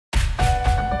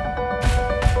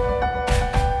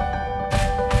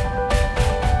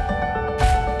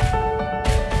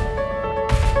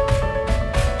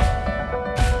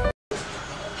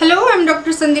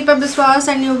Sandeepa Biswas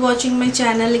and you're watching my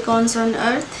channel Icons on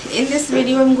Earth. In this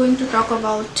video I'm going to talk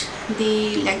about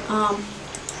the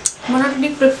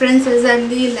monotonic preferences and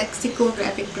the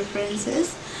lexicographic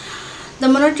preferences. The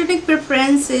monotonic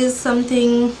preference is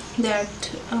something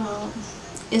that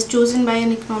is chosen by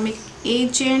an economic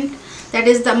agent, that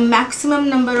is the maximum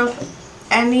number of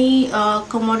any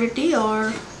commodity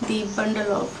or the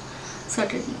bundle of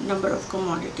certain number of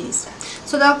commodities.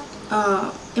 So the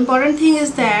important thing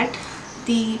is that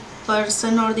the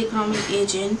person or the economic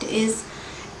agent is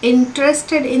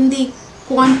interested in the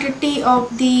quantity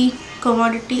of the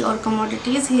commodity or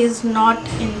commodities. He is not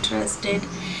interested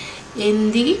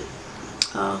in the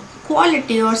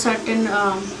quality or certain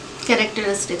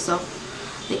characteristics of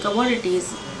the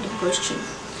commodities in question.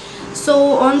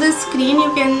 So on the screen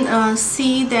you can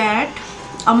see that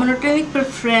a monotonic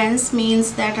preference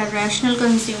means that a rational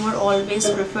consumer always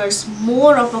prefers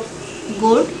more of a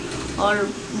good or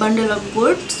bundle of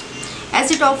goods,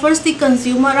 as it offers the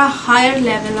consumer a higher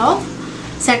level of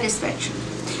satisfaction.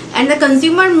 And the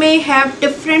consumer may have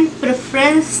different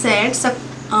preference sets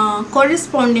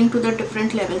corresponding to the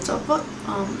different levels of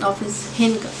his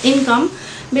income,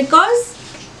 because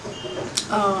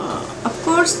of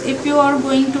course if you are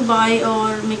going to buy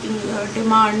or making a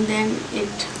demand, then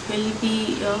it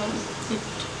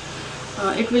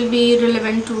will be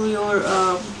relevant to your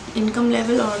income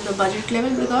level or the budget level,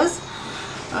 because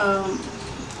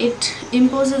it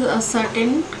imposes a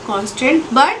certain constant,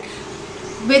 but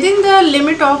within the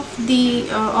limit of the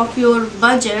of your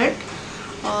budget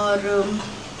or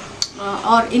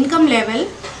income level,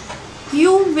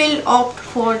 you will opt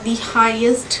for the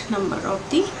highest number of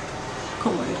the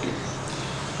commodity.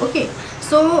 Okay,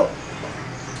 so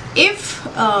if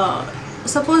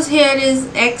suppose here is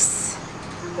X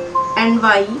and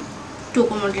Y, two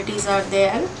commodities are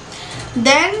there,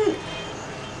 then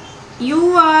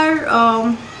you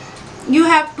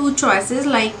have two choices,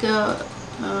 like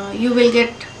you will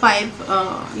get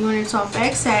 5 units of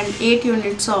X and 8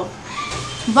 units of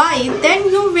Y. Then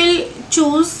you will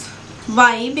choose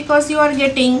Y because you are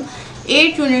getting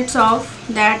 8 units of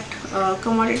that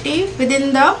commodity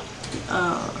within the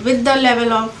with the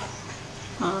level of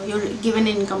your given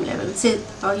income level. Say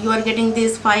you are getting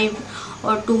these 5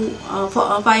 or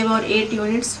 5 or 8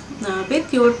 units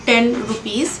with your 10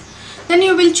 rupees, then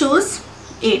you will choose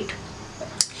 8.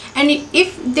 And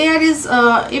if there is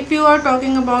if you are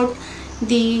talking about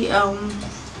the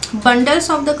bundles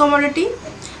of the commodity,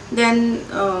 then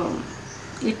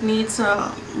it needs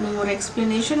more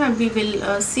explanation, and we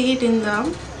will see it in the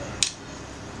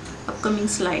upcoming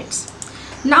slides.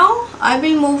 Now I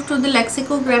will move to the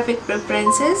lexicographic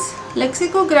preferences.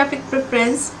 Lexicographic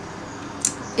preference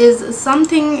is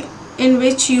something in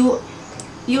which you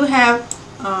have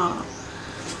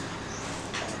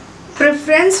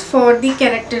preference for the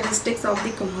characteristics of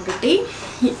the commodity.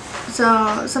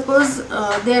 So suppose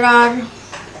there are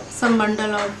some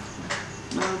bundle of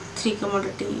 3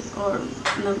 commodity, or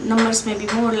numbers may be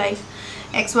more, like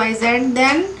XYZ.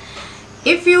 Then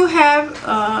if you have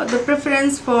the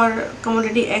preference for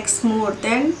commodity X more,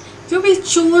 then you will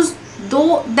choose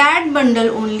that bundle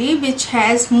only which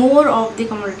has more of the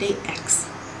commodity X,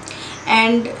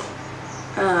 and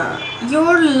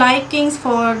your likings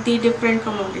for the different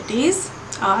commodities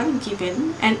are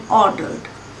given and ordered.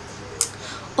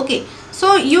 Okay,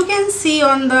 so you can see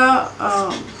on the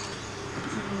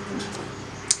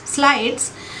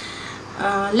slides,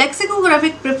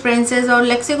 lexicographic preferences or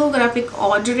lexicographic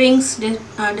orderings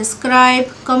describe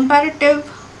comparative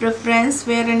preference,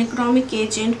 where an economic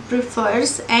agent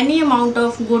prefers any amount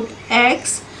of good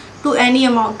X to any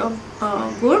amount of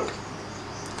good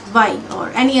Y or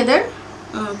any other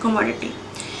commodity.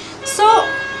 So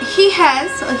he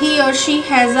or she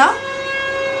has a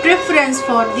preference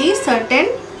for the certain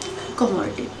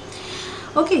commodity.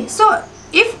 Okay, so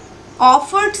if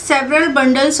offered several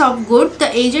bundles of good, the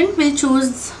agent will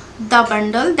choose the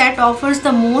bundle that offers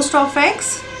the most of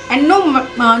X, and no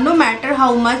matter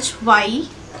how much Y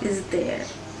is there.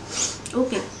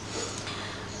 Okay,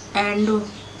 and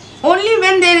only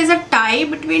when there is a tie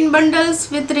between bundles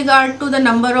with regard to the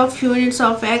number of units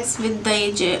of X with the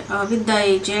agent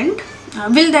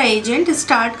will the agent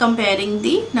start comparing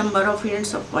the number of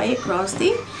units of Y across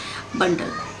the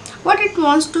bundle. What it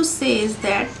wants to say is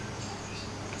that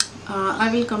I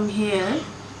will come here.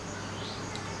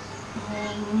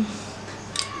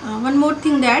 One more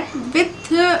thing, that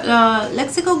with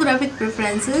lexicographic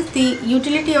preferences, the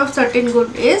utility of certain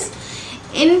good is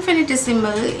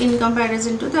infinitesimal in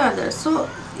comparison to the others. So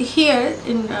here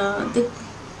in the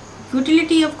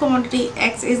utility of commodity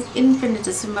X is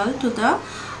infinitesimal to the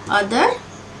other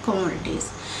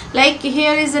commodities. Like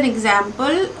here is an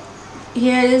example.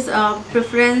 Here is a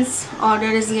preference order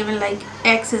is given, like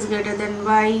X is greater than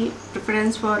Y,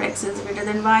 preference for X is greater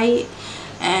than Y,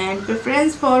 and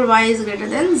preference for Y is greater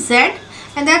than Z,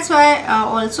 and that's why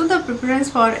also the preference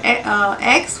for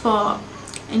X for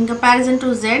in comparison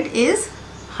to Z is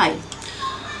high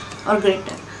or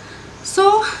greater.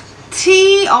 So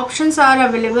 3 options are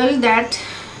available, that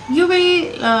you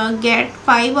will get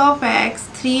 5 of X,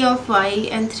 3 of Y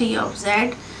and 3 of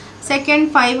Z.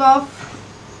 Second, 5 of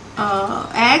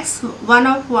X, 1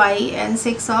 of Y and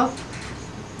 6 of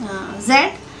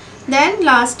Z. Then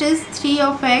last is 3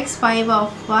 of X, 5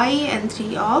 of Y and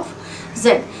 3 of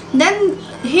Z. Then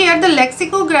here the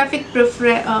lexicographic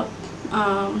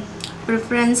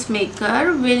preference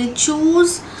maker will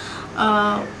choose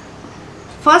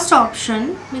first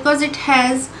option because it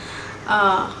has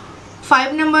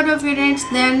 5 number of units,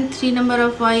 then 3 number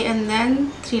of Y and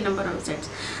then 3 number of Z.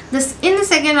 This in the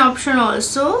second option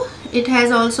also it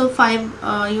has also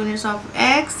 5 units of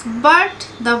X, but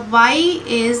the Y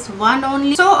is 1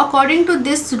 only. So according to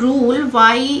this rule,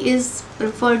 Y is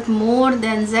preferred more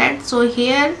than Z. So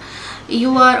here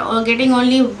you are getting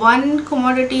only 1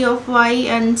 commodity of Y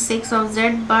and 6 of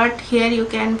Z, but here you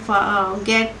can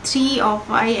get 3 of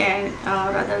Y and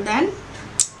rather than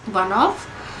 1 of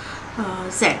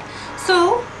Z.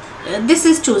 So this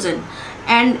is chosen,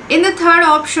 and in the third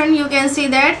option you can see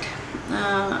that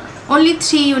only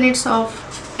 3 units of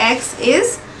X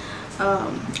is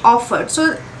offered,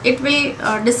 so it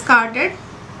will discarded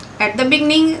at the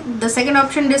beginning. The second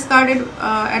option discarded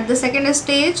at the second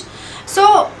stage.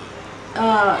 So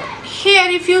here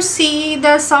if you see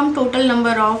the sum total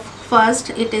number of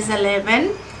first, it is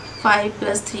 11, 5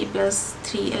 plus 3 plus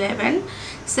 3, 11.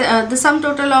 So, the sum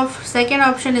total of second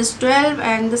option is 12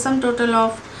 and the sum total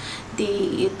of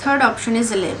the third option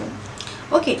is 11.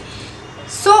 Okay,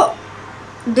 so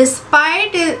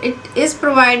despite it is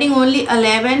providing only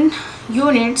 11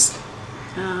 units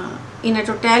in a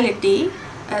totality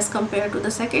as compared to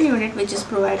the second unit which is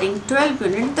providing 12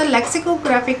 units, the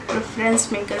lexicographic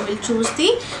preference maker will choose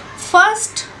the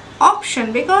first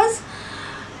option because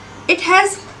it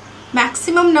has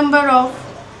maximum number of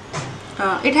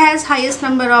it has highest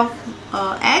number of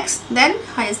X, then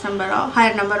higher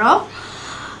number of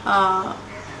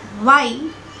Y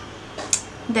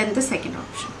than the second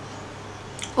option.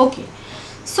 Okay,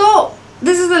 so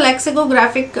this is the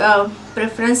lexicographic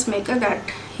preference maker,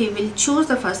 that he will choose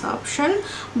the first option.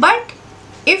 But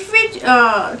if we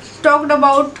talk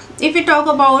about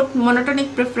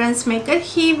monotonic preference maker,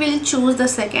 he will choose the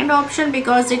second option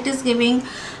because it is giving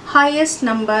highest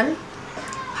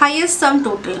sum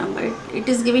total number. It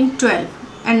is giving 12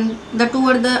 and the two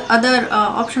or the other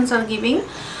options are giving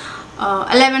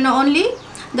 11 only.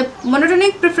 The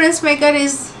monotonic preference maker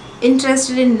is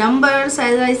interested in numbers,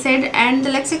 as I said, and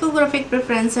the lexicographic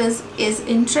preferences is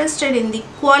interested in the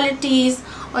qualities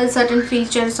or certain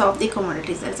features of the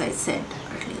commodities, as I said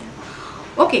earlier.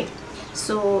 Okay,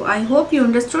 so I hope you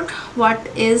understood what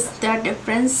is the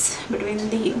difference between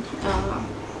the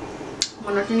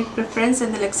monotonic preference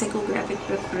and the lexicographic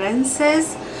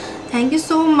preferences. Thank you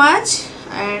so much,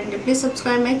 and please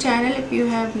subscribe my channel if you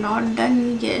have not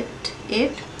done yet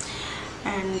it,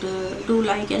 and do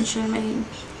like and share my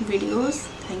videos.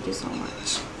 Thank you so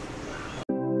much.